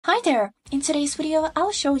Hi there! In today's video,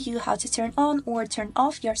 I'll show you how to turn on or turn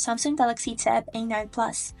off your Samsung Galaxy Tab A9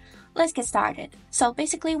 Plus. Let's get started. So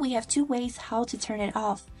basically, we have two ways how to turn it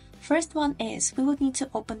off. First one is, we would need to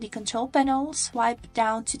open the control panel, swipe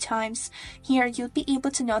down 2 times. Here, you'll be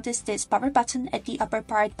able to notice this power button at the upper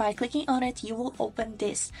part. By clicking on it, you will open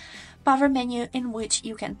this power menu in which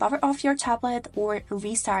you can power off your tablet or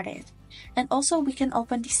restart it. And also we can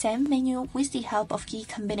open the same menu with the help of key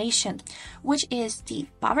combination, which is the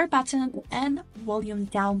power button and volume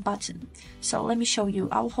down button. So let me show you.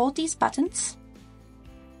 I'll hold these buttons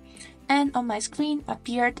and on my screen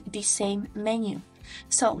appeared the same menu.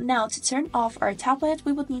 So now to turn off our tablet,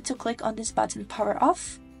 we would need to click on this button power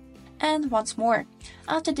off. And once more.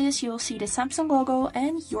 After this, you'll see the Samsung logo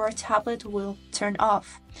and your tablet will turn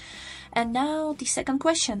off. And now the second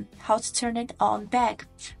question, how to turn it on back.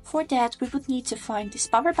 For that, we would need to find this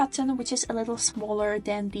power button, which is a little smaller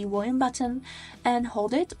than the volume button, and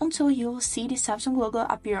hold it until you'll see the Samsung logo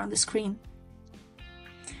appear on the screen.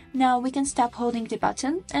 Now we can stop holding the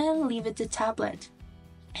button and leave it the tablet.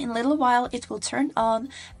 In a little while it will turn on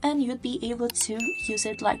and you'd be able to use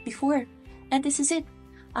it like before. And this is it.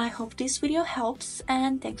 I hope this video helps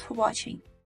and thanks for watching.